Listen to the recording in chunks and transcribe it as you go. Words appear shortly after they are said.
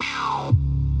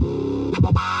Hello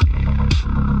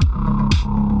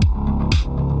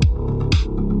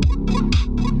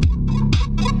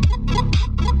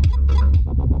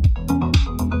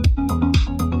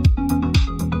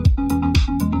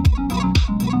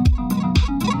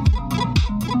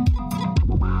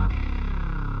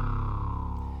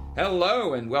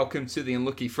and welcome to the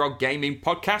Unlucky Frog Gaming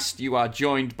Podcast. You are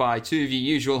joined by two of your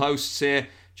usual hosts here,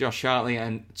 Josh Hartley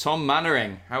and Tom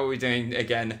Mannering. How are we doing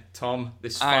again, Tom,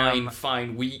 this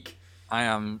fine week? I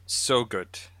am so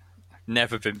good.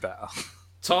 Never been better.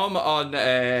 Tom,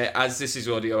 as this is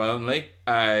audio only,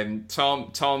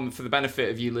 Tom, for the benefit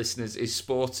of you listeners, is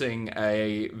sporting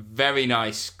a very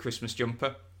nice Christmas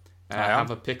jumper. I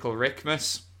have a Pickle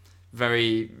Rickmas.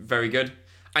 Very, very good.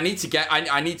 I need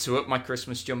to up my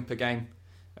Christmas jumper game.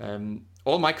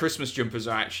 All my Christmas jumpers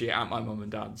are actually at my mum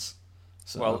and dad's.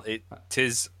 So. Well, it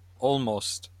is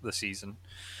almost the season.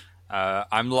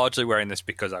 I'm largely wearing this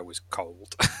because I was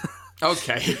cold.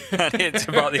 Okay. And it's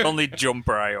about the only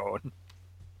jumper I own.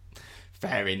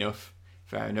 Fair enough.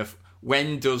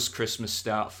 When does Christmas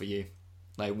start for you?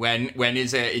 Like, when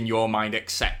is it, in your mind,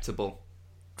 acceptable?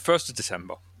 1st of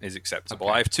December is acceptable.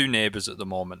 Okay. I have two neighbours at the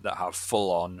moment that have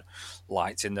full-on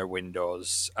lights in their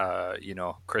windows,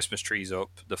 Christmas trees up,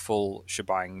 the full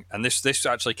shebang. And this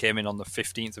actually came in on the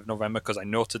 15th of November because I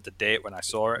noted the date when I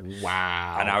saw it.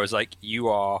 Wow. And I was like,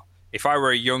 if I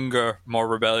were a younger, more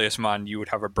rebellious man, you would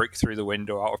have a brick through the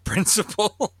window out of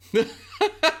principle.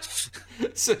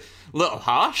 It's a little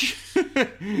harsh.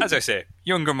 As I say,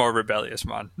 younger, more rebellious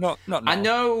man. Not. I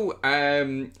know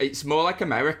it's more like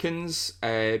Americans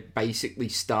basically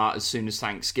start as soon as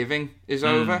Thanksgiving is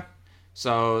over.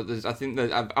 So I think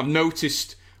that I've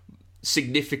noticed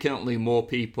significantly more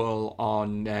people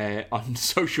on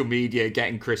social media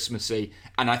getting Christmassy,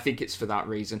 and I think it's for that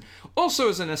reason. Also,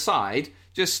 as an aside,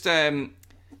 just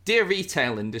dear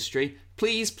retail industry,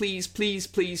 please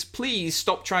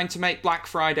stop trying to make Black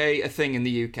Friday a thing in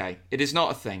the UK. It is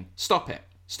not a thing. Stop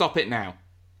it now.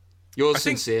 Yours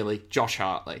sincerely, Josh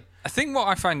Hartley. I think what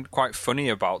I find quite funny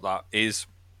about that is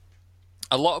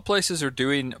a lot of places are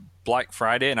doing Black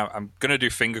Friday, and I'm going to do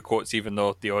finger quotes even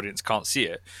though the audience can't see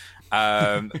it,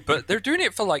 but they're doing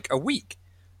it for like a week.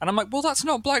 And I'm like, well, that's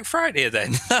not Black Friday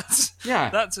then. That's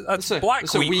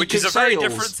Black Week, which is a very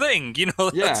different thing,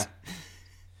 Yeah.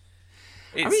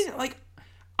 I mean, like,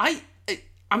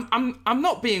 I'm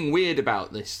not being weird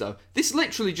about this though. This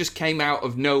literally just came out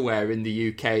of nowhere in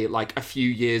the UK like a few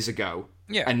years ago.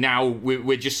 Yeah. And now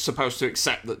we're just supposed to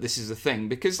accept that this is a thing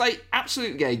because, like,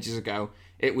 absolutely ages ago,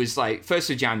 it was like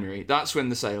 1st of January. That's when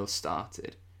the sales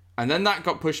started, and then that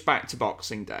got pushed back to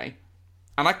Boxing Day.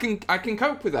 And I can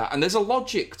cope with that. And there's a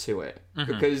logic to it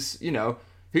because,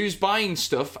 who's buying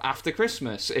stuff after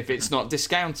Christmas if it's not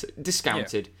discounted?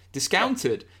 Yeah.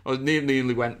 Discounted. I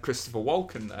nearly went Christopher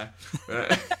Walken there.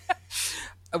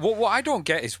 What I don't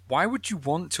get is why would you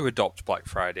want to adopt Black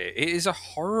Friday? It is a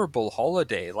horrible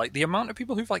holiday. Like, the amount of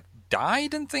people who've like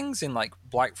died and things in like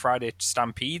Black Friday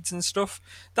stampedes and stuff,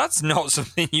 that's not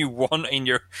something you want in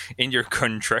your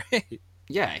country.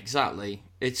 Yeah, exactly.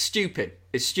 It's stupid.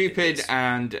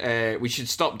 And we should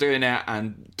stop doing it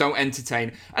and don't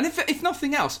entertain. And if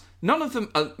nothing else, none of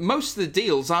them, most of the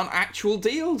deals aren't actual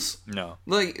deals. No.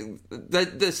 Like, they're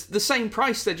the same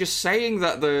price. They're just saying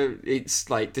that it's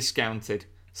like discounted.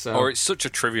 So. Or it's such a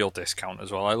trivial discount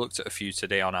as well. I looked at a few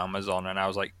today on Amazon and I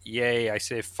was like, yay, I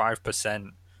saved 5%.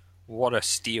 What a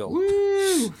steal.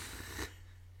 Woo!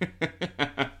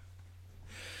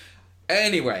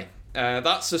 Anyway.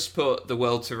 That's just put the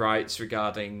world to rights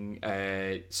regarding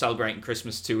celebrating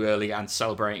Christmas too early and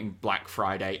celebrating Black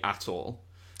Friday at all.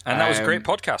 And that was a great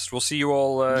podcast. We'll see you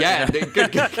all.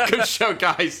 Good show,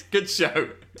 guys. Good show.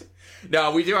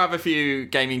 No, we do have a few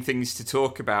gaming things to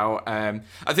talk about. I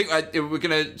think we're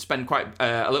going to spend quite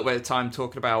a little bit of time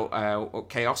talking about what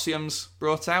Chaosium's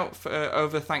brought out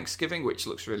over Thanksgiving, which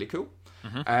looks really cool.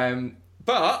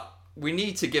 But we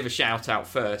need to give a shout out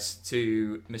first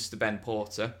to Mr. Ben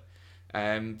Porter.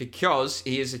 Because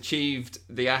he has achieved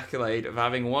the accolade of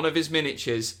having one of his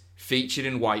miniatures featured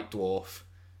in White Dwarf.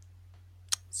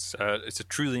 It's a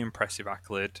truly impressive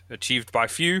accolade, achieved by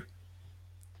few,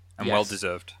 and well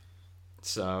deserved.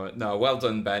 So, no, well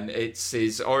done, Ben. It's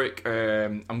his Auric.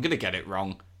 I'm going to get it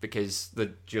wrong because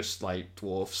they're just like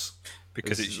dwarfs.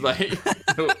 Because it's like,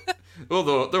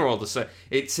 although they're all the same.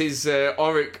 It's his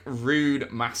Auric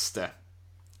Rude Master.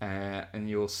 And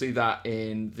you'll see that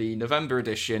in the November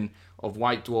edition of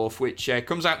White Dwarf, which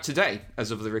comes out today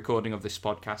as of the recording of this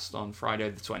podcast on Friday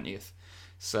the 20th.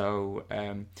 So,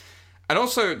 and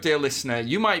also, dear listener,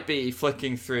 you might be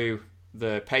flicking through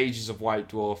the pages of White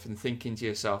Dwarf and thinking to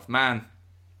yourself, man,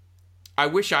 I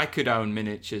wish I could own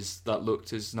miniatures that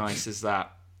looked as nice as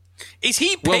that. Is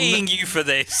he paying you for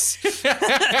this? This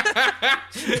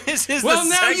is Well, the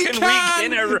now you second can. week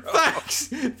in a row.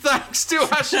 Thanks to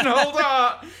Ashen Hold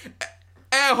Art.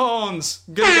 Air horns.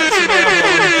 Gonna get some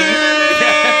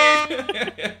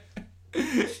air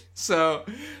horns. So,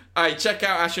 check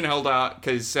out Ashen Hold Art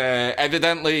because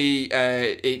evidently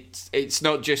it's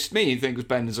not just me who thinks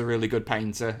Ben is a really good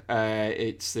painter.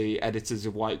 It's the editors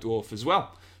of White Dwarf as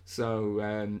well. So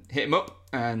hit him up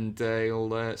and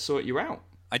he'll sort you out.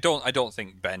 I don't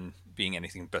think Ben, being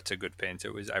anything but a good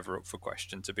painter, was ever up for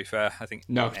question. To be fair, I think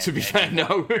No. Seen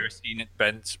it,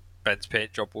 Ben's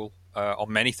paint job will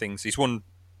on many things. He's won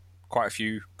quite a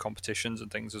few competitions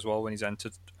and things as well when he's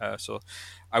entered. So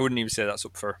I wouldn't even say that's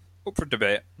up for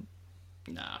debate.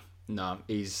 No,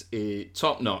 he's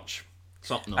top notch.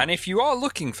 Top notch. And if you are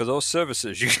looking for those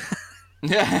services, you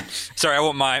Yeah. sorry, I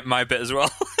want my bit as well.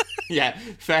 Yeah,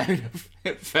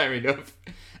 fair enough.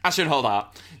 Ashen Hold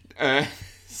Art.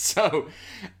 So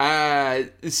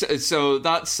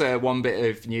that's one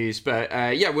bit of news, but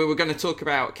we were going to talk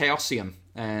about Chaosium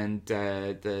and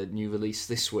the new release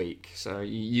this week. So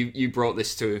you brought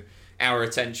this to our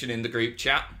attention in the group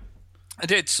chat. I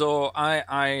did. So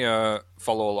I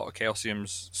follow a lot of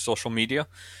Chaosium's social media,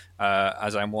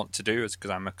 as I want to do,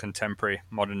 because I'm a contemporary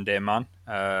modern day man,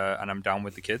 and I'm down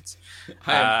with the kids.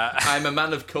 I'm a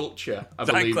man of culture, I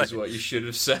Exactly. believe is what you should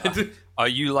have said. Are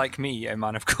you like me, a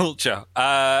man of culture?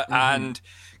 And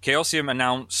Chaosium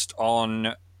announced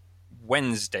on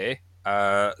Wednesday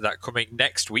that coming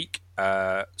next week,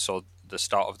 so the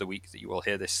start of the week that you will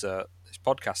hear this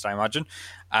podcast, I imagine,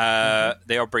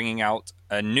 they are bringing out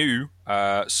a new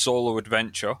solo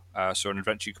adventure, so an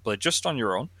adventure you can play just on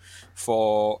your own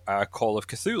for Call of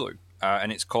Cthulhu,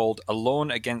 and it's called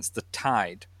Alone Against the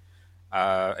Tide.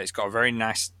 It's got a very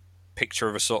nice picture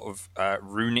of a sort of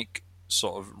runic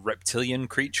sort of reptilian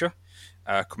creature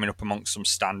coming up amongst some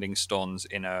standing stones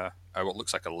in a what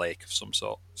looks like a lake of some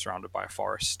sort, surrounded by a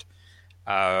forest.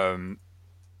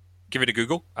 Give it a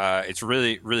Google. It's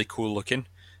really, really cool looking.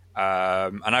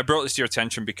 And I brought this to your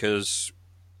attention because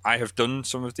I have done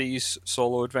some of these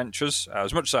solo adventures.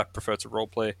 As much as I prefer to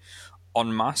roleplay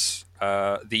en masse,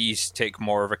 these take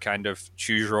more of a kind of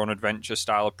choose your own adventure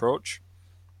style approach,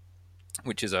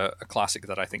 which is a classic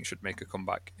that I think should make a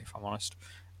comeback, if I'm honest.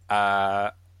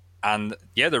 And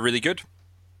yeah, they're really good.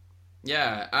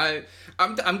 Yeah,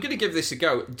 I'm going to give this a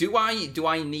go. Do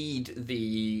I need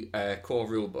the core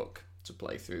rulebook to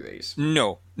play through these?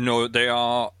 No, they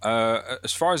are,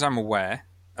 as far as I'm aware,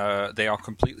 they are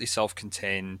completely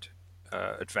self-contained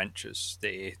adventures.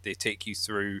 They take you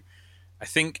through. I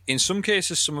think in some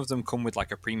cases, some of them come with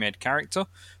like a pre-made character,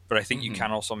 but I think you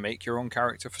can also make your own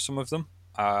character for some of them.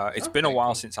 It's been a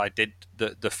while since I did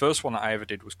the first one that I ever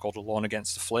did was called Alone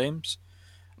Against the Flames,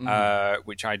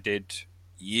 which I did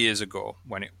years ago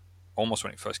when it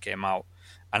first came out.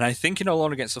 And I think in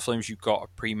Alone Against the Flames you got a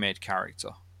pre-made character,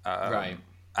 right?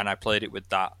 And I played it with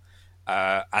that,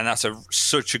 and that's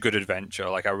such a good adventure.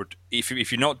 Like I would, if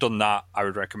you've not done that, I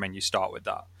would recommend you start with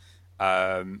that.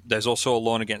 There's also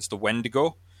Alone Against the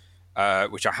Wendigo,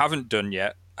 which I haven't done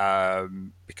yet.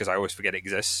 Because I always forget it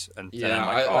exists. And yeah,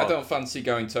 I don't fancy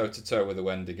going toe-to-toe with a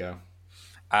Wendigo.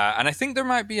 And I think there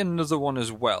might be another one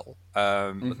as well,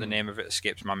 but the name of it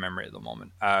escapes my memory at the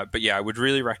moment. But yeah, I would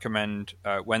really recommend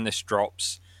when this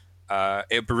drops, it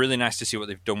would be really nice to see what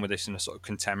they've done with this in a sort of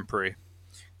contemporary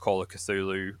Call of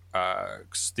Cthulhu.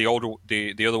 'Cause the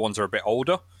other ones are a bit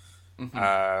older,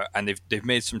 and they've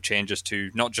made some changes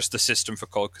to not just the system for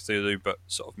Call of Cthulhu, but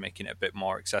sort of making it a bit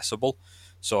more accessible.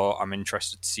 So I'm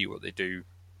interested to see what they do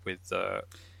with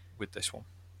this one.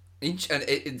 And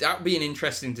that would be an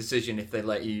interesting decision if they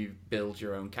let you build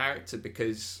your own character,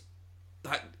 because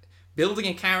building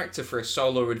a character for a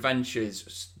solo adventure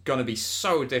is going to be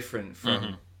so different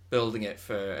from building it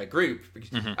for a group.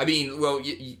 I mean, well,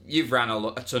 you've ran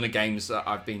a ton of games that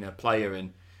I've been a player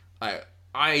in.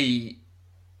 I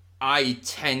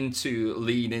tend to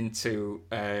lean into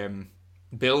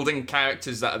building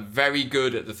characters that are very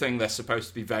good at the thing they're supposed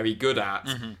to be very good at,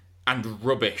 and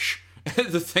rubbish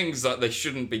at the things that they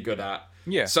shouldn't be good at.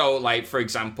 Yeah. So, like, for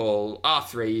example,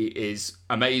 R3 is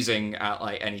amazing at,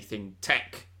 like, anything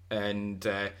tech and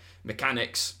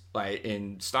mechanics, like,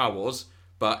 in Star Wars,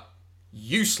 but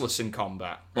useless in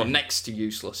combat, or next to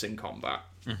useless in combat.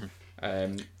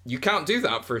 You can't do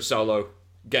that for a solo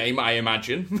game, I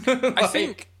imagine. I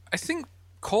think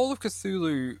Call of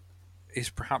Cthulhu is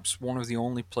perhaps one of the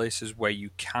only places where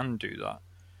you can do that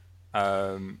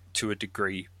to a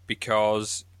degree,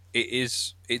 because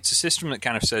it's a system that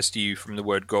kind of says to you from the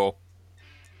word go,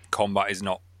 combat is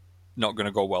not going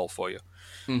to go well for you.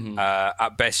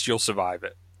 At best, you'll survive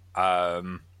it.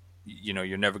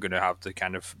 You're never going to have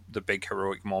the big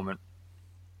heroic moment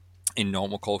in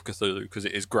normal Call of Cthulhu because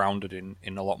it is grounded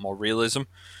in a lot more realism.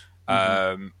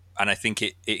 And I think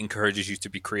it encourages you to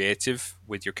be creative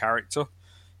with your character.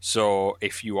 So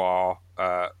if you are,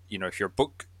 if you're a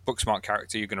book smart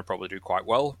character, you're going to probably do quite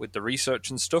well with the research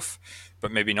and stuff,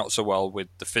 but maybe not so well with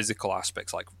the physical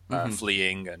aspects like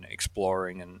fleeing and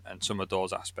exploring and some of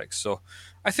those aspects. So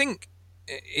I think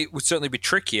it would certainly be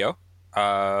trickier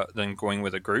than going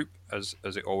with a group, as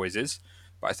it always is.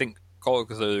 But I think Call of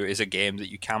Cthulhu is a game that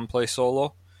you can play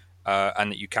solo,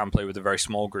 and that you can play with a very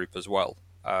small group as well,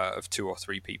 of 2 or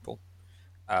 3 people.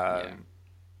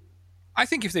 I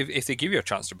think if they give you a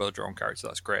chance to build your own character,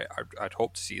 that's great. I'd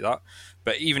hope to see that.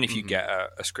 But even if you get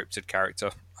a scripted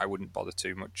character, I wouldn't bother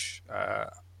too much,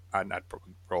 and I'd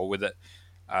probably roll with it.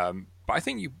 But I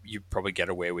think you probably get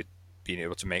away with being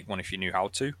able to make one if you knew how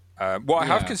to. What I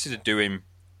have considered doing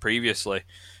previously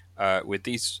with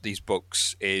these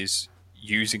books is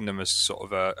using them as sort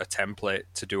of a template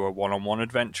to do a one-on-one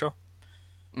adventure.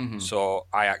 So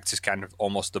I act as kind of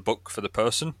almost the book for the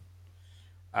person.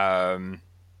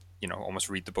 Almost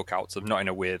read the book out to them, not in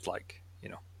a weird,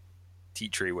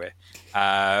 teachery way.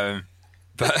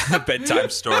 But a bedtime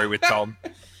story with Tom.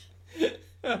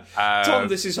 Tom,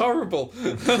 this is horrible.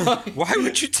 Why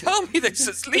would you tell me this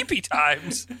at sleepy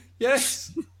times?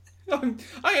 Yes.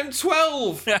 I am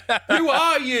 12. Who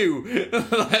are you?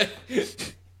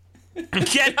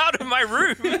 Get out of my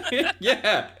room.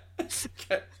 Yeah.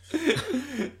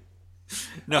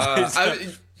 No,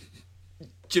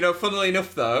 do you know, funnily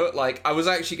enough, though, I was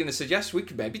actually going to suggest we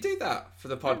could maybe do that for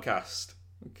the podcast.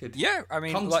 We could. Yeah, I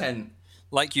mean, content.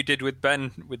 Like you did with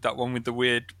Ben, with that one with the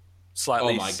weird,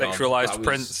 slightly sexualized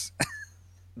prince.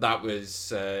 That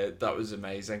was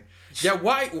amazing. Yeah,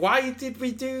 why did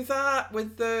we do that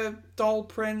with the doll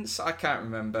prince? I can't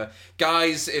remember.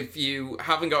 Guys, if you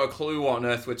haven't got a clue what on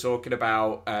earth we're talking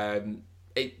about,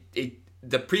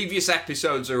 the previous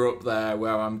episodes are up there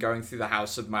where I'm going through the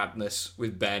House of Madness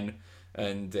with Ben,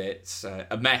 and it's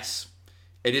a mess.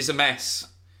 It is a mess.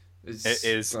 It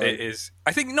is.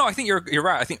 I think you're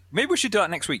right. I think maybe we should do that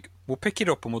next week. We'll pick it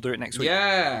up and we'll do it next week.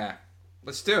 Yeah,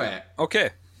 let's do it. Okay.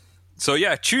 So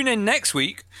yeah, tune in next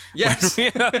week. Yes,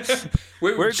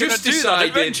 we're just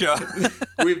decided.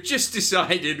 We've just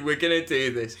decided we're going to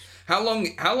do this. How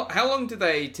long do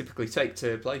they typically take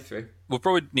to play through? We'll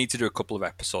probably need to do a couple of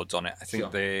episodes on it. I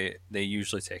think they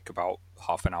usually take about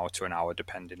half an hour to an hour,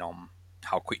 depending on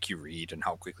how quick you read and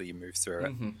how quickly you move through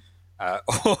it,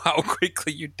 or how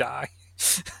quickly you die.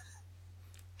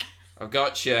 I've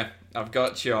got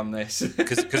you on this.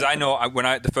 Because I know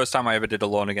the first time I ever did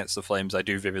Alone Against the Flames, I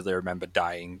do vividly remember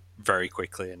dying very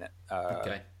quickly in it.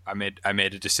 Okay. I made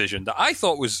a decision that I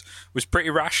thought was pretty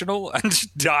rational and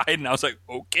just died, and I was like,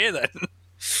 okay then.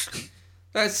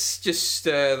 That's just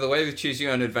the way with choose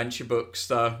your own adventure books,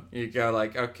 though. You go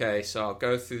okay, so I'll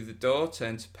go through the door,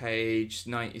 turn to page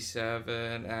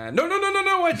 97, and no,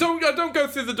 I don't go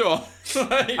through the door.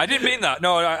 I didn't mean that.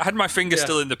 No, I had my finger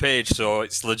still in the page, so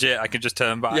it's legit. I can just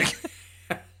turn back.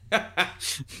 Yeah.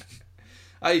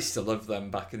 I used to love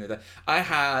them back in the day. I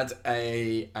had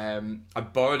I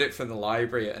borrowed it from the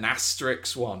library, an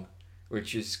Asterix one,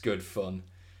 which is good fun.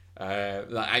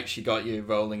 That actually got you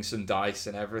rolling some dice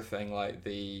and everything, like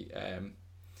the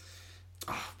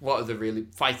what are the really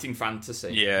Fighting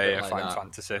Fantasy? Yeah, Fighting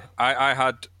Fantasy.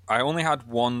 I only had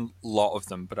one lot of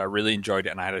them, but I really enjoyed it,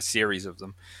 and I had a series of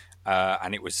them,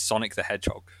 and it was Sonic the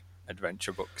Hedgehog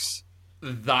adventure books.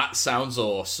 That sounds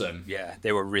awesome. Yeah,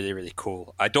 they were really, really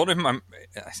cool. I don't know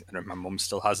if my mum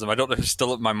still has them. I don't know if it's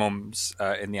still at my mum's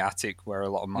in the attic where a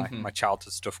lot of my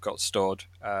childhood stuff got stored.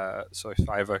 So if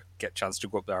I ever get a chance to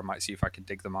go up there, I might see if I can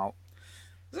dig them out.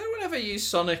 Has anyone ever used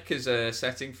Sonic as a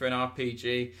setting for an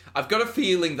RPG? I've got a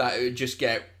feeling that it would just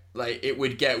get it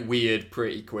would get weird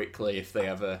pretty quickly if they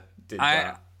ever did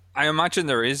that. I imagine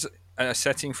there is a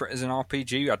setting for it as an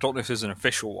RPG. I don't know if there's an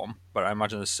official one, but I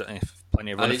imagine there's certainly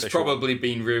plenty of unofficial. And it's probably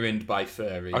been ruined by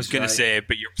furries. I was going to say,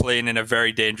 but you're playing in a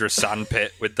very dangerous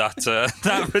sandpit with that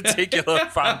that particular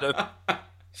fandom.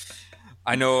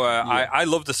 I know. I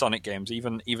love the Sonic games,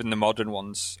 even the modern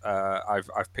ones.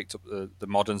 I've picked up the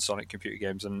modern Sonic computer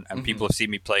games, and people have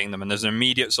seen me playing them, and there's an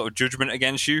immediate sort of judgment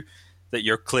against you that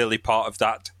you're clearly part of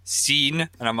that scene,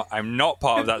 and I'm not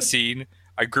part of that scene.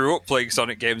 I grew up playing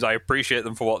Sonic games. I appreciate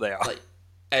them for what they are. Like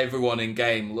everyone in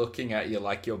game looking at you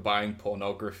like you're buying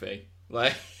pornography,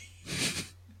 like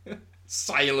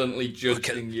silently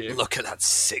judging you. Look at that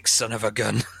sick son of a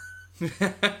gun. The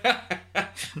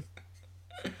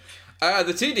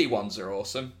 2D ones are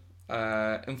awesome.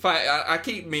 In fact, I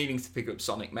keep meaning to pick up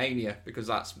Sonic Mania because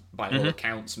that's, by all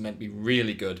accounts, meant to be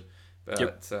really good.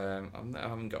 But I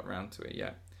haven't got around to it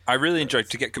yet. I really enjoyed,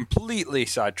 to get completely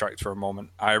sidetracked for a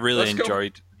moment, I really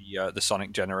enjoyed the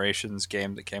Sonic Generations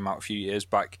game that came out a few years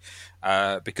back,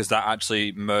 because that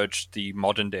actually merged the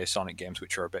modern day Sonic games,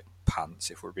 which are a bit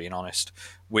pants if we're being honest,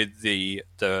 with the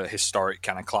historic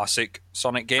kind of classic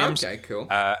Sonic games. Okay, cool.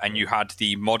 And you had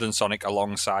the modern Sonic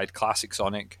alongside classic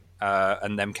Sonic,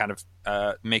 and them kind of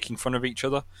making fun of each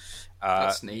other.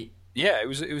 That's neat. Yeah, it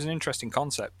was an interesting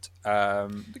concept.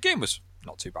 The game was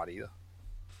not too bad either.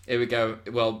 Here we go.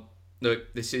 Well,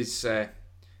 look, this is an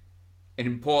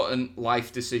important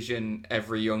life decision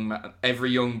every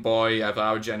young boy of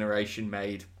our generation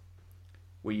made.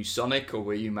 Were you Sonic or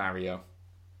were you Mario?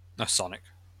 No, Sonic,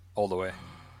 all the way.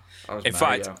 In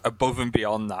fact, above and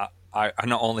beyond that, I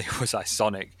not only was I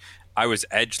Sonic, I was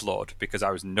Edgelord because I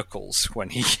was Knuckles when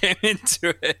he came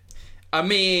into it. I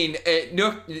mean,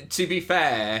 to be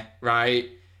fair, right,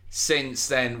 since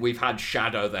then we've had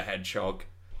Shadow the Hedgehog.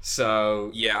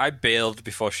 So yeah, I bailed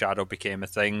before Shadow became a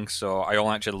thing, so I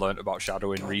only actually learnt about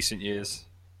Shadow in recent years.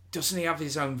 Doesn't he have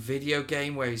his own video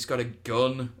game where he's got a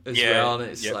gun as well? And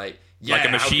it's like a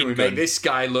machine how can we gun. Make this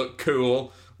guy look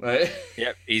cool? Like,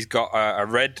 yep, he's got a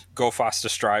red Go Faster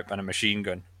stripe and a machine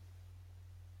gun.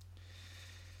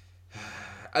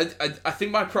 I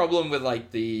think my problem with like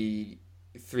the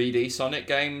 3D Sonic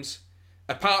games,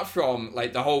 apart from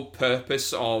like the whole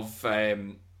purpose of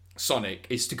Sonic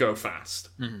is to go fast,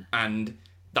 and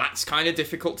that's kind of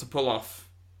difficult to pull off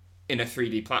in a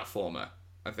 3D platformer,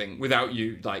 I think, without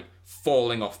you like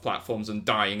falling off platforms and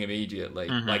dying immediately,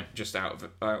 like just out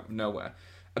of nowhere.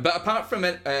 But apart from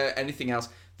anything else,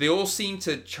 they all seem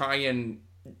to try and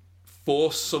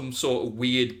force some sort of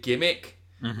weird gimmick,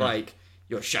 like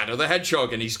you're Shadow the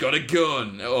Hedgehog and he's got a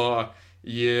gun, or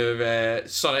you're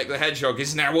Sonic the Hedgehog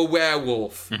is now a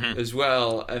werewolf as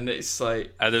well, and it's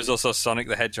like there's also Sonic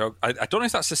the Hedgehog. I don't know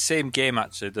if that's the same game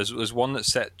actually. There's one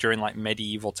that's set during like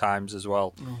medieval times as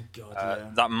well. Oh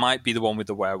god, that might be the one with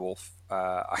the werewolf.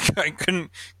 I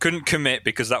couldn't commit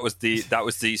because that was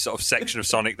the sort of section of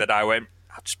Sonic that I went,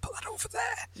 I'll just put that over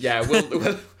there. Yeah,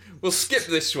 we'll skip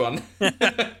this one.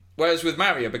 Whereas with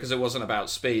Mario, because it wasn't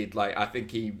about speed, like I think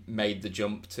he made the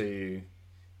jump to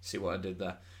see what I did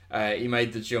there. He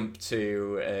made the jump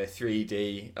to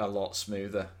 3D a lot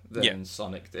smoother than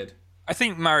Sonic did. I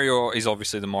think Mario is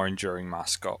obviously the more enduring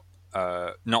mascot,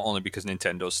 not only because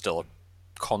Nintendo's still a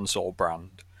console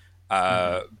brand,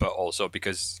 but also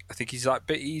because I think he's like a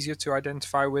bit easier to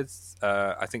identify with.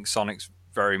 I think Sonic's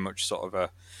very much sort of a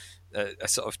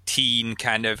sort of teen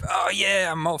kind of, oh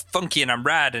yeah, I'm more funky and I'm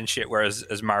rad and shit,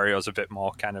 whereas Mario's a bit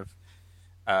more kind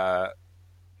of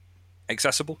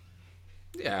accessible.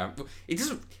 Yeah, he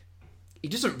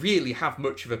doesn't really have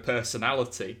much of a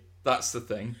personality. That's the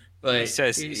thing. Like, he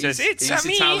says he's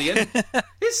me. Italian.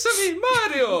 It's me,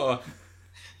 Mario.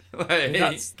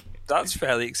 Like, that's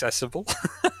fairly accessible.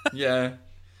 Yeah.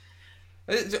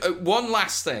 One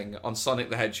last thing on Sonic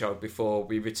the Hedgehog before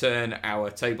we return our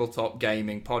tabletop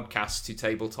gaming podcast to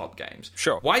tabletop games.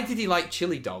 Sure. Why did he like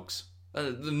chili dogs?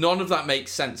 None of that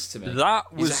makes sense to me.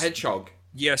 He's a hedgehog.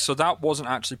 Yeah, so that wasn't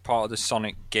actually part of the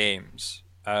Sonic games.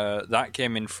 That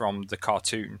came in from the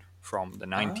cartoon from the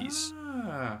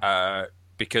 90s.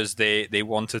 Because they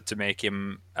wanted to make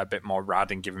him a bit more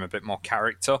rad and give him a bit more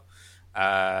character.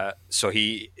 So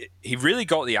he really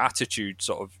got the attitude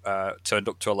sort of turned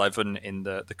up to 11 in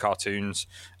the cartoons,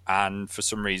 and for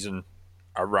some reason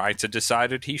a writer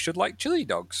decided he should like chili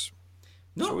dogs.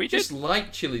 Not so just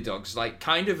like chili dogs, like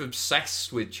kind of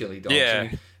obsessed with chili dogs. Yeah. I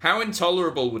mean, how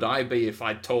intolerable would I be if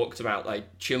I talked about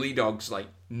like chili dogs like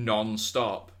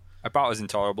non-stop? About as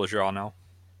intolerable as you are now.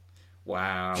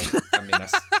 Wow. I mean, I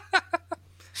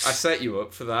set you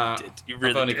up for that. You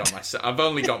really did. I've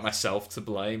only got myself to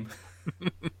blame.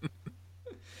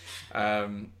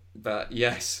 But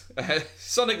yes,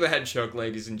 Sonic the Hedgehog,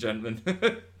 ladies and gentlemen.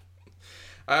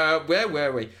 Where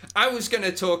were we? I was going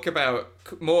to talk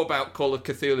more about Call of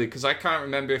Cthulhu because I can't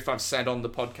remember if I've said on the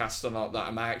podcast or not that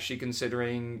I'm actually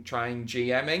considering trying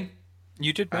GMing.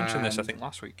 You did mention this, I think,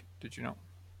 last week. Did you not?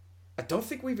 I don't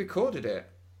think we recorded it.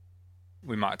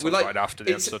 We might talk about it after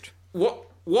the episode.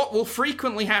 What will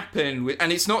frequently happen,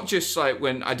 and it's not just like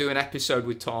when I do an episode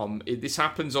with Tom, this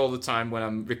happens all the time when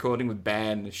I'm recording with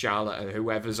Ben, Charlotte, or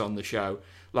whoever's on the show.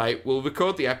 Like, we'll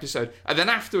record the episode, and then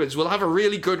afterwards we'll have a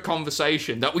really good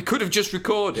conversation that we could have just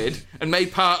recorded and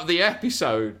made part of the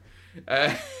episode.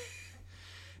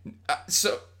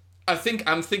 So I think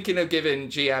I'm thinking of giving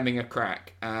GMing a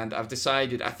crack, and I've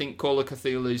decided I think Call of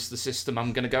Cthulhu is the system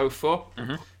I'm going to go for.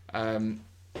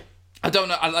 I don't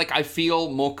know. I feel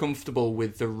more comfortable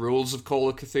with the rules of Call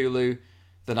of Cthulhu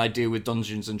than I do with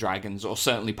Dungeons and Dragons, or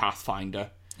certainly Pathfinder.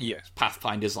 Yeah.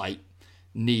 Pathfinder's like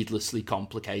needlessly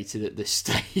complicated at this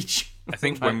stage. I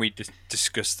think when we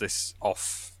discussed this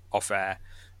off air,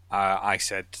 I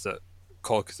said that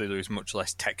Call of Cthulhu is much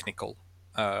less technical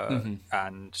and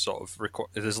sort of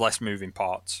there's less moving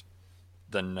parts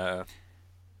than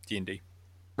D&D.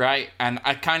 Right, and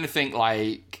I kind of think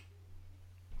like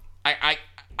I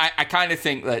kind of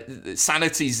think that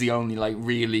sanity is the only like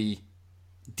really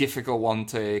difficult one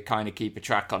to kind of keep a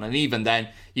track on, and even then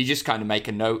you just kind of make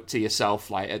a note to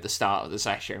yourself like at the start of the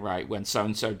session, right, when so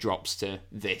and so drops to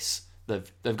this,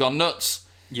 they've gone nuts.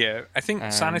 Yeah, I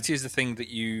think sanity is the thing that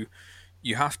you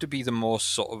have to be the most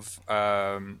sort of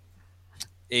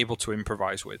able to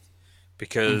improvise with,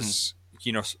 because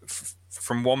you know,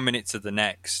 from 1 minute to the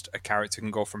next, a character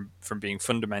can go from being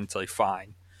fundamentally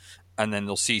fine, and then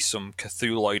they'll see some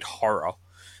Cthulhuid horror,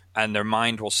 and their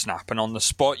mind will snap. And on the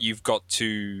spot, you've got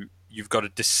to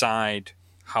decide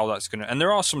how that's going to. And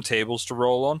there are some tables to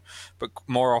roll on, but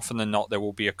more often than not, there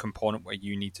will be a component where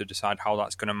you need to decide how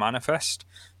that's going to manifest.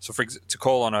 So, to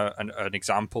call on an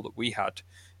example that we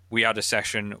had a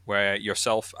session where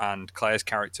yourself and Claire's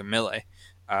character Millie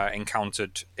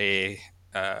encountered a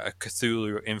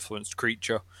Cthulhu-influenced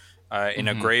creature in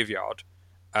a graveyard.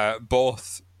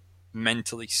 Both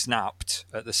mentally snapped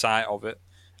at the sight of it,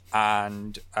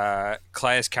 and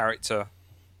Claire's character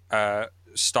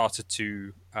started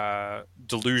to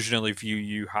delusionally view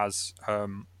you as her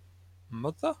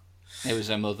mother. It was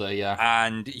her mother, yeah.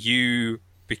 And you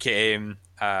became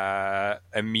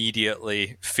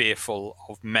immediately fearful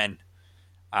of men,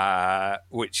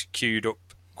 which queued up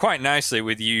quite nicely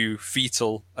with you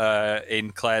fetal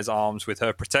in Claire's arms, with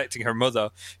her protecting her mother,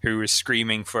 who was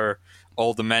screaming for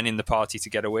all the men in the party to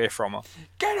get away from her.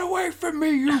 Get away from me,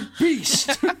 you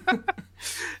beast!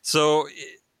 So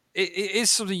it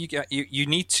is something you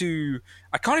need to.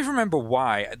 I can't even remember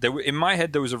why. In my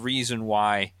head, there was a reason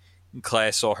why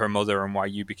Claire saw her mother and why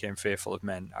you became fearful of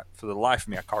men. For the life of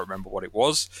me, I can't remember what it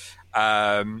was.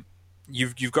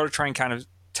 You've got to try and kind of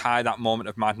tie that moment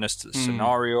of madness to the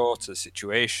scenario, to the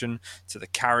situation, to the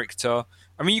character.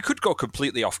 I mean, you could go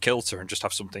completely off kilter and just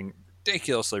have something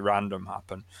ridiculously random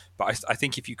happen, but I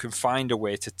think if you can find a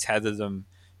way to tether them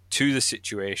to the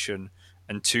situation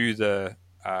and to the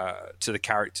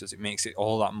characters, it makes it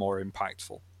all that more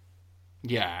impactful.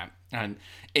 Yeah, and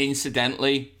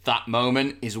incidentally, that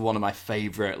moment is one of my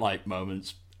favourite like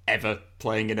moments ever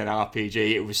playing in an RPG.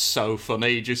 It was so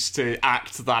funny just to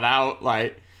act that out.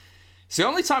 Like, it's the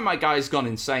only time my guy's gone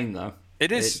insane, though.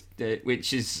 It is,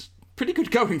 which is pretty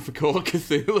good going for Call of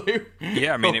Cthulhu.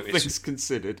 Yeah, I mean, all things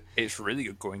considered, it's really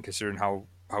good going considering how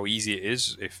easy it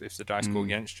is if the dice go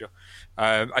against you.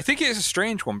 I think it is a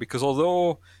strange one because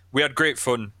although we had great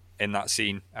fun in that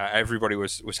scene, everybody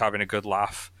was having a good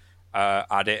laugh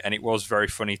at it, and it was very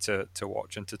funny to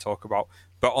watch and to talk about.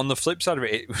 But on the flip side of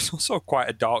it, it was also quite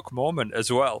a dark moment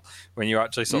as well when you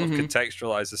actually sort of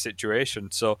contextualize the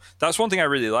situation. So that's one thing I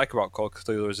really like about Call of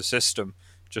Cthulhu as a system,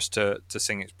 just to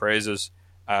sing its praises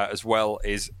as well,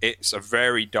 is it's a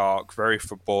very dark, very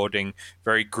foreboding,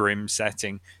 very grim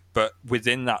setting. But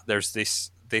within that, there's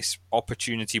this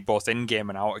opportunity both in game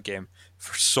and out of game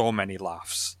for so many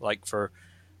laughs, like for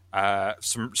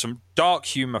some dark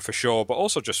humor for sure, but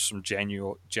also just some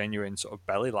genuine sort of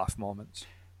belly laugh moments.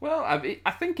 Well,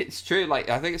 I think it's true. Like,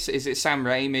 I think is it Sam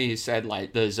Raimi who said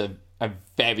like there's a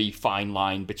very fine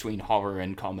line between horror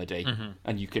and comedy,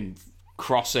 and you can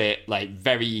cross it like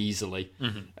very easily.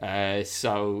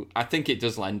 So I think it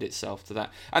does lend itself to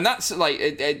that, and that's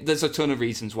like there's a ton of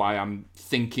reasons why I'm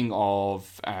thinking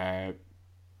of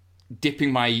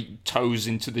dipping my toes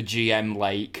into the GM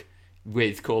lake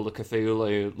with Call of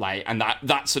Cthulhu, like, and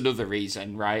that's another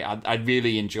reason, right? I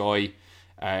really enjoy.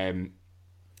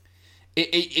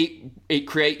 It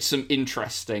creates some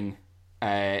interesting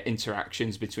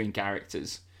interactions between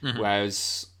characters,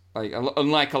 whereas like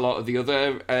unlike a lot of the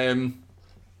other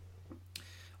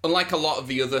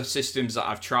systems that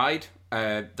I've tried,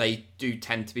 they do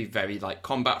tend to be very like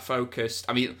combat focused.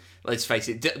 I mean, let's face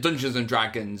it, Dungeons and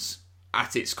Dragons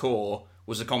at its core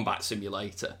was a combat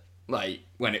simulator, like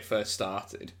when it first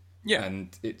started. Yeah,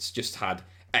 and it's just had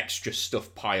extra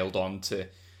stuff piled on to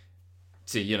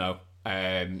you know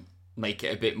make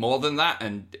it a bit more than that,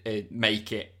 and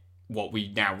make it what we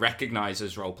now recognise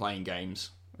as role-playing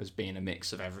games, as being a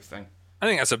mix of everything. I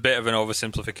think that's a bit of an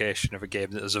oversimplification of a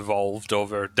game that has evolved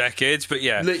over decades, but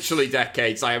yeah. Literally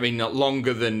decades. I mean, not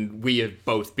longer than we have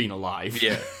both been alive.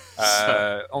 Yeah.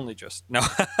 Only just. No.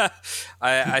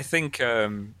 I think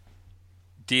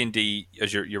D&D,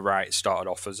 as you're right, started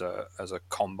off as a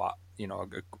combat,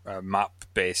 a map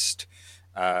based,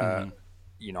 hack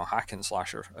and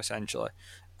slasher essentially,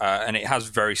 and it has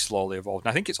very slowly evolved.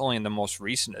 And I think it's only in the most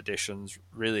recent editions,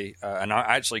 really, and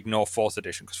I actually ignore fourth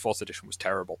edition because fourth edition was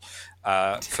terrible.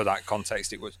 For that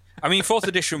context, fourth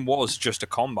edition was just a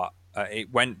combat.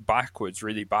 It went backwards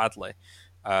really badly.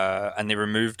 And they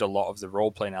removed a lot of the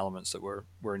role playing elements that were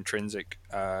intrinsic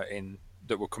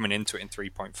that were coming into it in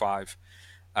 3.5,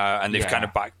 and they've kind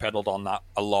of backpedaled on that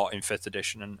a lot in fifth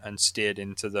edition and steered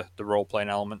into the role playing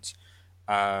elements.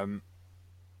 I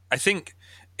think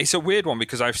it's a weird one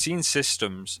because I've seen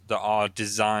systems that are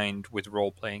designed with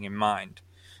role playing in mind,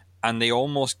 and they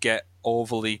almost get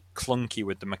overly clunky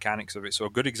with the mechanics of it. So a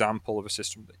good example of a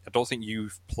system that I don't think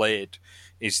you've played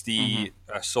is the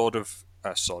sort of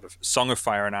Song of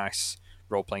Fire and Ice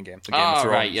role-playing game. The Game of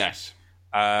Thrones. Right, yes.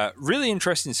 Really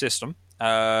interesting system.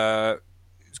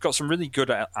 It's got some really good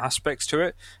aspects to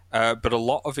it, but a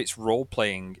lot of its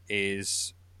role-playing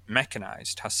is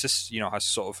mechanized. Has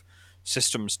sort of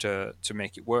systems to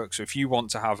make it work. So if you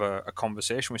want to have a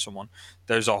conversation with someone,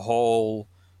 there's a whole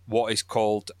what is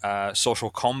called social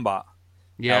combat.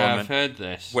 Yeah, element, I've heard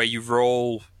this. Where you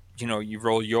roll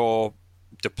your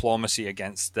diplomacy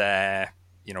against their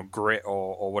grit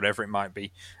or whatever it might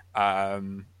be,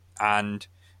 and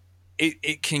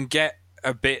it can get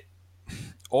a bit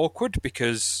awkward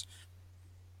because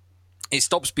it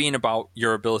stops being about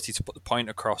your ability to put the point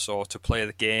across or to play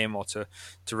the game or to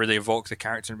really evoke the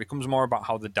character, and it becomes more about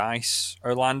how the dice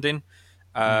are landing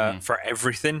for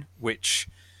everything, which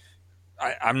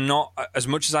I'm not, as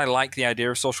much as I like the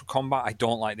idea of social combat, I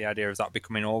don't like the idea of that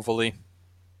becoming overly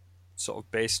sort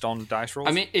of based on dice rolls.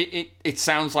 I mean, it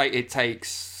sounds like it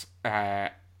takes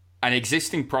an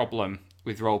existing problem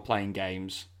with role-playing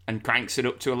games and cranks it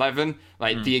up to 11.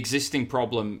 Like the existing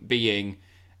problem being,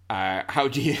 how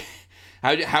do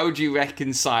you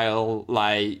reconcile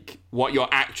like what you're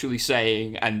actually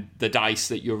saying and the dice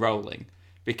that you're rolling?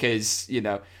 Because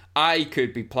I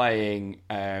could be playing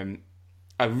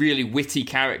a really witty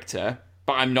character,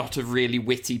 but I'm not a really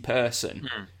witty person.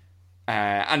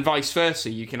 And vice versa.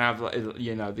 You can have,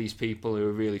 these people who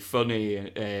are really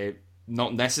funny,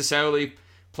 not necessarily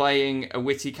playing a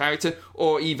witty character,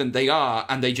 or even they are,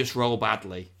 and they just roll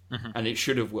badly, and it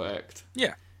should have worked.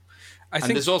 Yeah. And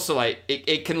there's also, like,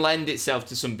 it can lend itself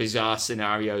to some bizarre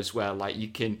scenarios where, like, you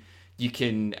can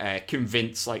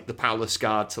convince, like, the Palace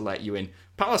Guard to let you in.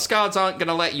 Palace Guards aren't going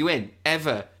to let you in,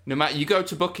 ever. No matter, you go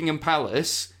to Buckingham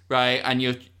Palace, right, and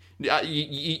you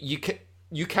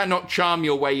cannot charm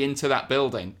your way into that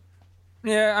building.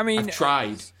 Yeah, I mean, I've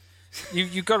tried.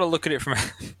 You've got to look at it from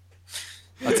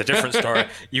that's a different story.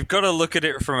 You've got to look at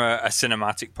it from a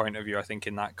cinematic point of view, I think,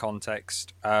 in that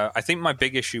context. I think my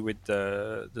big issue with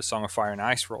the Song of Fire and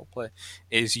Ice roleplay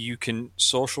is you can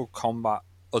social combat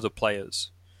other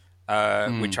players,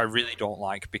 which I really don't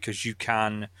like, because you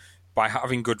can, by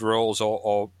having good rolls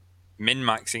or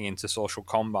min-maxing into social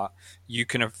combat, you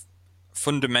can have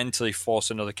fundamentally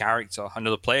force another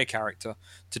player character,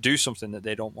 to do something that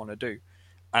they don't want to do.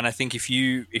 And I think if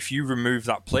you remove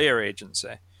that player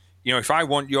agency, if I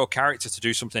want your character to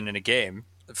do something in a game,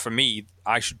 for me,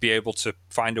 I should be able to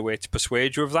find a way to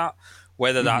persuade you of that.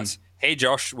 Whether that's, hey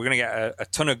Josh, we're going to get a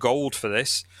ton of gold for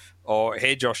this, or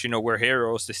hey Josh, we're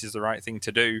heroes, this is the right thing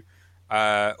to do,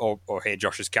 or hey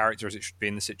Josh's character, as it should be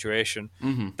in the situation.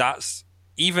 That's,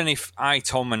 even if I,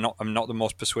 Tom, am not the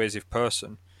most persuasive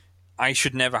person, I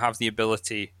should never have the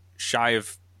ability, shy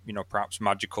of perhaps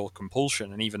magical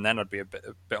compulsion, and even then I'd be a bit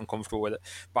uncomfortable with it,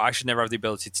 but I should never have the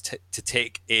ability to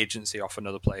take agency off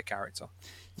another player character.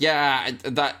 Yeah,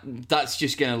 that's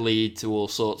just going to lead to all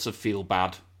sorts of feel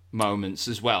bad moments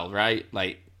as well, right?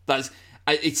 Like,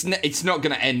 it's not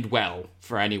going to end well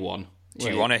for anyone. Do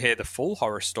you want to hear the full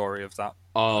horror story of that?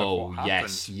 Oh,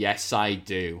 yes I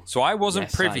do. So I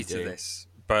wasn't privy to this,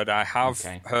 but I have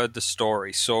heard the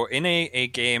story. So in a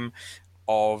game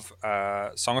of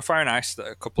Song of Fire and Ice that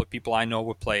a couple of people I know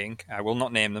were playing, I will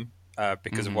not name them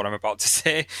because of what I'm about to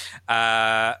say,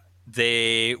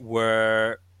 they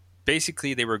were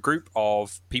a group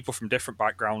of people from different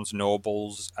backgrounds,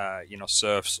 nobles,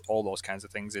 serfs, all those kinds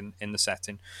of things in the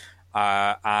setting,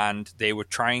 and they were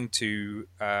trying to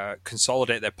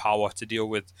consolidate their power to deal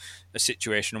with a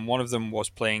situation, and one of them was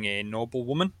playing a noble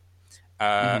woman,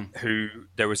 who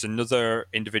there was another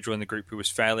individual in the group who was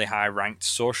fairly high ranked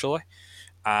socially,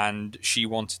 and she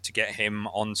wanted to get him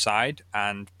on side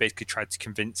and basically tried to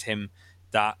convince him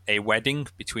that a wedding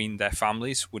between their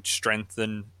families would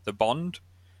strengthen the bond.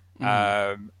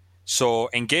 So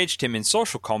engaged him in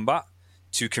social combat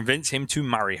to convince him to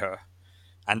marry her,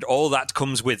 and all that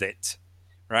comes with it,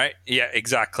 right? Yeah,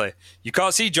 exactly. You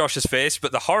can't see Josh's face,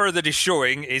 but the horror that he's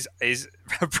showing is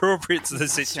appropriate to the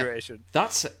situation.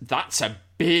 That's a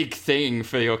big thing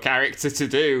for your character to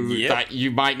do that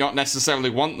you might not necessarily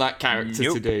want that character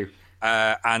to do.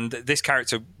 And this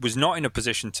character was not in a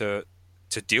position to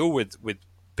deal with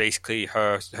basically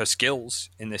her skills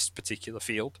in this particular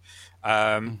field.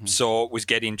 So was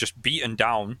getting just beaten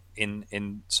down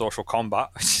in social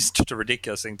combat, which is just a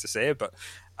ridiculous thing to say.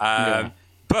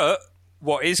 But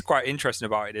what is quite interesting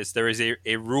about it is there is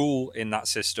a rule in that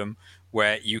system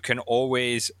where you can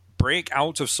always break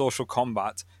out of social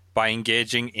combat by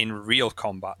engaging in real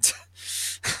combat.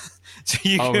 So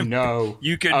you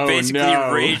can basically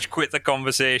rage quit the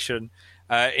conversation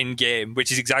in game,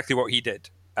 which is exactly what he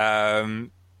did.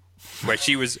 Where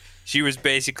she was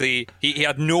basically he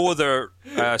had no other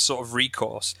sort of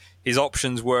recourse. His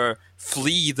options were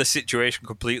flee the situation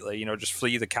completely, just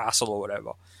flee the castle or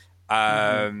whatever.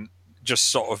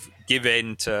 Just sort of give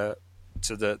in to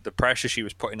the pressure she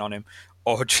was putting on him,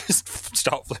 or just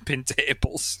start flipping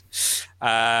tables.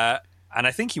 And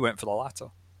I think he went for the latter.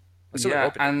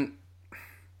 And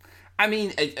I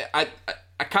mean, I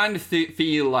kind of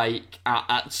feel like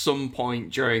at some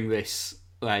point during this,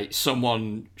 like,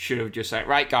 someone should have just said,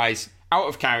 right, guys, out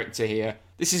of character here.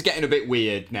 This is getting a bit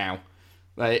weird now.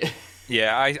 Like,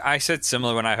 yeah, I said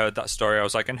similar when I heard that story. I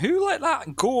was like, and who let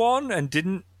that go on and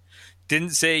didn't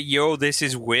say, yo, this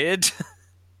is weird?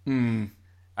 But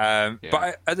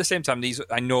at the same time,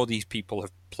 I know these people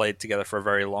have played together for a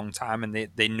very long time, and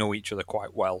they know each other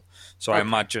quite well. So I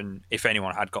imagine if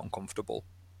anyone had gotten comfortable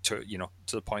to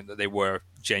the point that they were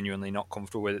genuinely not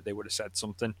comfortable with it, they would have said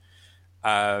something.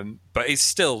 But it's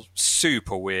still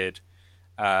super weird.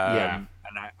 And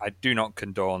I do not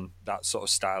condone that sort of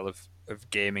style of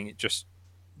gaming. It just,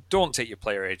 don't take your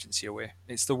player agency away.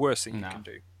 It's the worst thing you can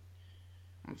do.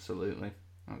 Absolutely.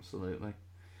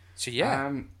 So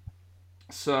yeah.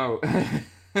 So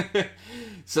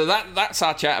that's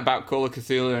our chat about Call of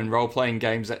Cthulhu and role-playing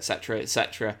games, etc.,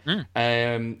 etc.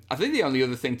 I think the only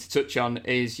other thing to touch on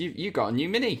is you got a new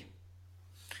mini.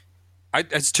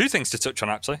 It's two things to touch on,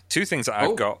 actually. Two things that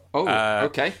I've got.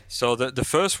 Okay. So the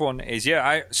first one is,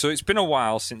 so it's been a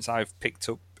while since I've picked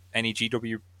up any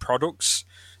GW products,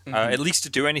 at least to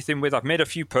do anything with. I've made a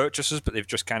few purchases, but they've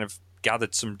just kind of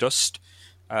gathered some dust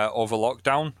over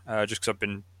lockdown, just because I've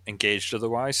been engaged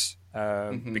otherwise.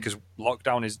 Because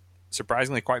lockdown is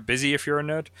surprisingly quite busy if you're a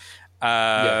nerd.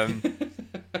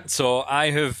 So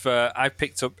I've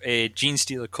picked up a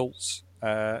Genestealer Cults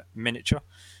miniature.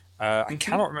 I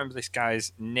cannot remember this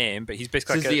guy's name, but he's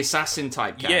basically the assassin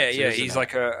type character. Yeah, he's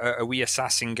like a wee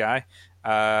assassin guy.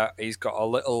 He's got a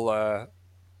little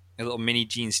mini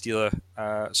Genestealer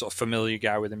sort of familiar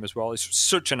guy with him as well. It's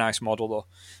such a nice model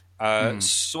though.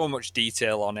 So much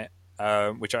detail on it,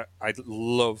 which I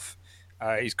love.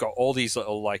 He's got all these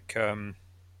little like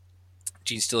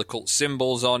Genestealer Cult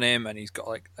symbols on him, and he's got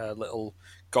like little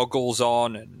goggles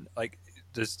on, and like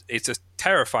it's a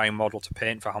terrifying model to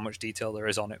paint for how much detail there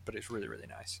is on it, but it's really, really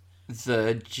nice.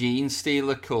 The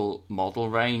Genestealer Cult model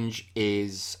range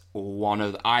is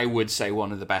I would say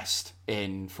one of the best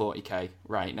in 40k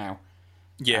right now.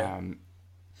 Yeah.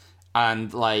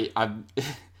 And like, I'm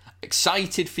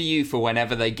excited for you for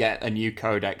whenever they get a new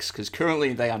codex, because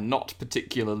currently they are not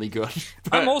particularly good.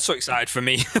 But I'm also excited for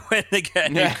me when they get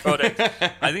a new codex.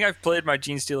 I think I've played my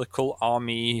Genestealer Cult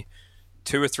army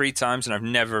 2 or 3 times, and I've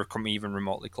never come even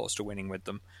remotely close to winning with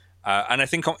them. And I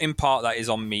think in part that is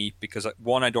on me, because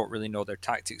one, I don't really know their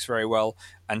tactics very well,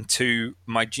 and two,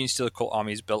 my Genestealer Cult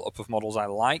army is built up of models I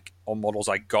like, or models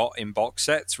I got in box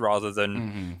sets, rather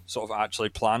than sort of actually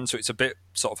planned. So it's a bit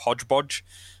sort of hodgepodge,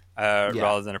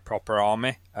 rather than a proper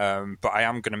army. But I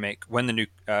am going to make, when the new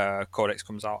codex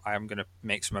comes out, I am going to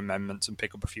make some amendments and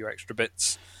pick up a few extra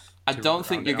bits. I don't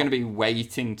think you're going to be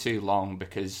waiting too long,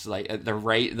 because like at the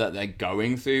rate that they're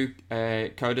going through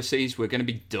codices, we're going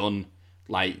to be done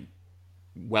like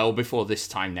well before this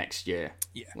time next year.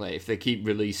 Yeah, like if they keep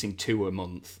releasing 2 a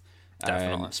month.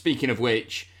 Definitely. Speaking of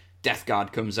which, Death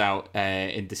Guard comes out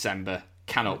in December.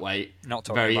 Cannot wait. Not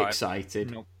talking very about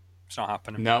excited. Nope, it's not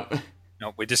happening. No.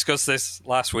 We discussed this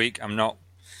last week. I'm not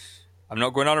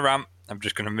going on a rant. I'm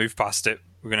just going to move past it.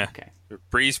 We're going to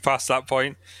breeze past that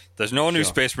point. There's no new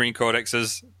Space Marine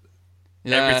codexes.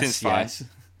 Everything's fine. Yes.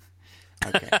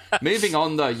 Okay. Moving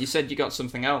on, though, you said you got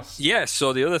something else. Yeah,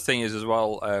 so the other thing is as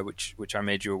well, which I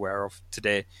made you aware of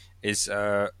today, is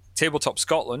Tabletop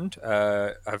Scotland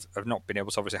have not been able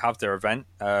to obviously have their event,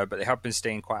 but they have been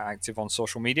staying quite active on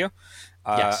social media.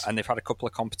 And they've had a couple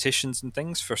of competitions and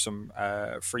things for some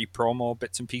free promo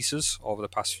bits and pieces over the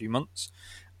past few months.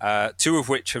 two of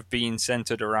which have been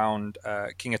centered around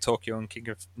King of Tokyo and King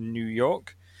of New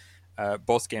York.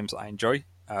 Both games that I enjoy,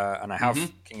 and I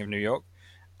have King of New York.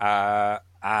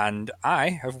 And I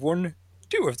have won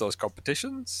 2 of those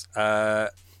competitions,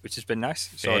 which has been nice.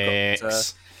 So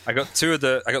I got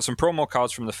some promo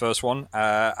cards from the first one,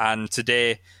 and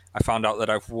today I found out that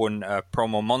I've won a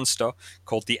promo monster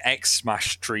called the X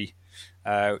Smash Tree,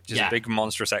 which is a big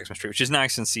monstrous Xmas tree, which is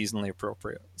nice and seasonally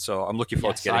appropriate. So I'm looking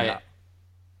forward to getting that.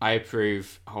 I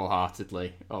approve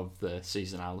wholeheartedly of the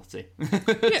seasonality.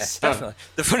 Yeah, definitely.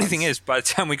 The funny thing is, by the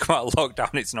time we come out of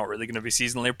lockdown, it's not really going to be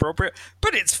seasonally appropriate,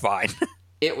 but it's fine.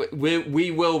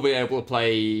 We will be able to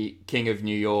play King of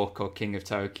New York or King of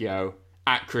Tokyo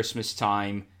at Christmas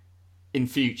time in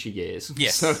future years.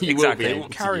 Yes, so exactly. It will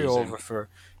carry over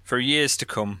for years to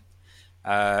come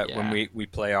when we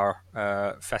play our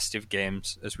festive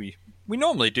games, as we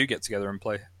normally do get together and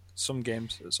play some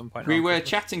games at some point. We were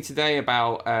chatting today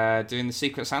about doing the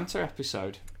Secret Santa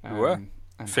episode. We were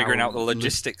figuring out the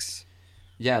logistics.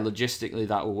 Logistically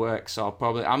that will work. So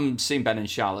I'm seeing Ben and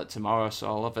Charlotte tomorrow, so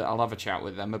I'll have a chat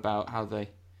with them about how they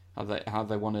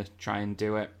want to try and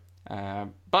do it.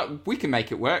 But we can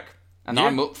make it work, and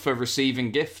I'm up for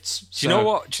receiving gifts. Do you know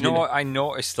what I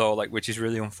noticed though, which is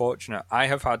really unfortunate? I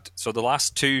have had the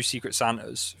last 2 Secret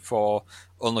Santas for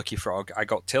Unlucky Frog. I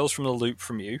got Tales from the Loop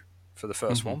from you for the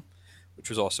first one, which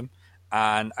was awesome,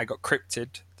 and I got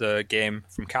Cryptid, the game,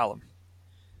 from Callum.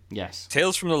 Yes.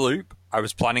 Tales from the Loop, I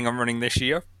was planning on running this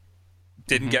year.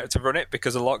 Didn't get to run it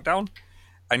because of lockdown.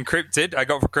 And Cryptid, I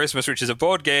got for Christmas, which is a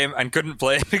board game, and couldn't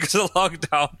play it because of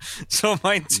lockdown. So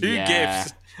my 2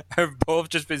 gifts have both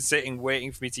just been sitting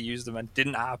waiting for me to use them, and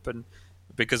didn't happen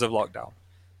because of lockdown.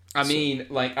 I mean,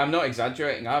 I'm not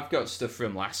exaggerating. I've got stuff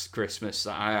from last Christmas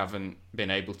that I haven't been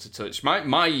able to touch.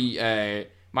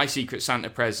 My Secret Santa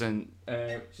present,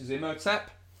 which is Imhotep,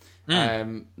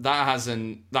 that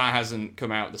hasn't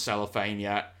come out of the cellophane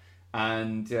yet.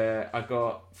 And I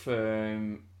got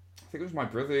from, I think it was my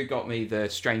brother who got me the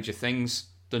Stranger Things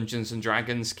Dungeons and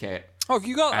Dragons kit. Oh, have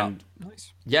you got that?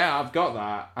 Nice. Yeah, I've got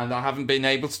that, and I haven't been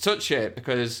able to touch it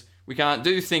because we can't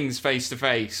do things face to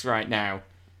face right now.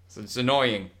 So it's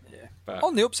annoying. But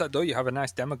on the upside, though, you have a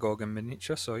nice Demogorgon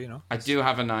miniature, so you know. I do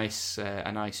have a nice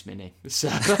mini, so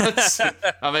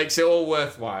that makes it all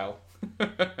worthwhile.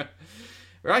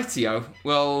 Rightio.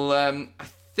 Well, I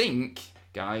think,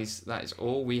 guys, that is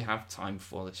all we have time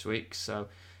for this week. So,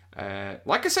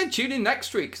 like I said, tune in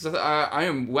next week because I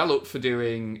am well up for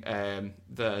doing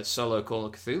the solo Call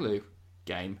of Cthulhu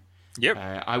game. Yep.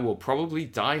 I will probably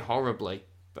die horribly,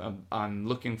 but I'm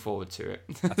looking forward to it.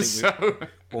 I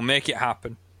think we'll make it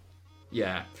happen.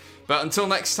 Yeah. But until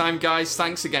next time, guys,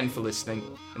 thanks again for listening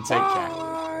and take care.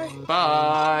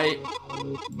 Bye.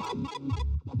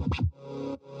 Bye.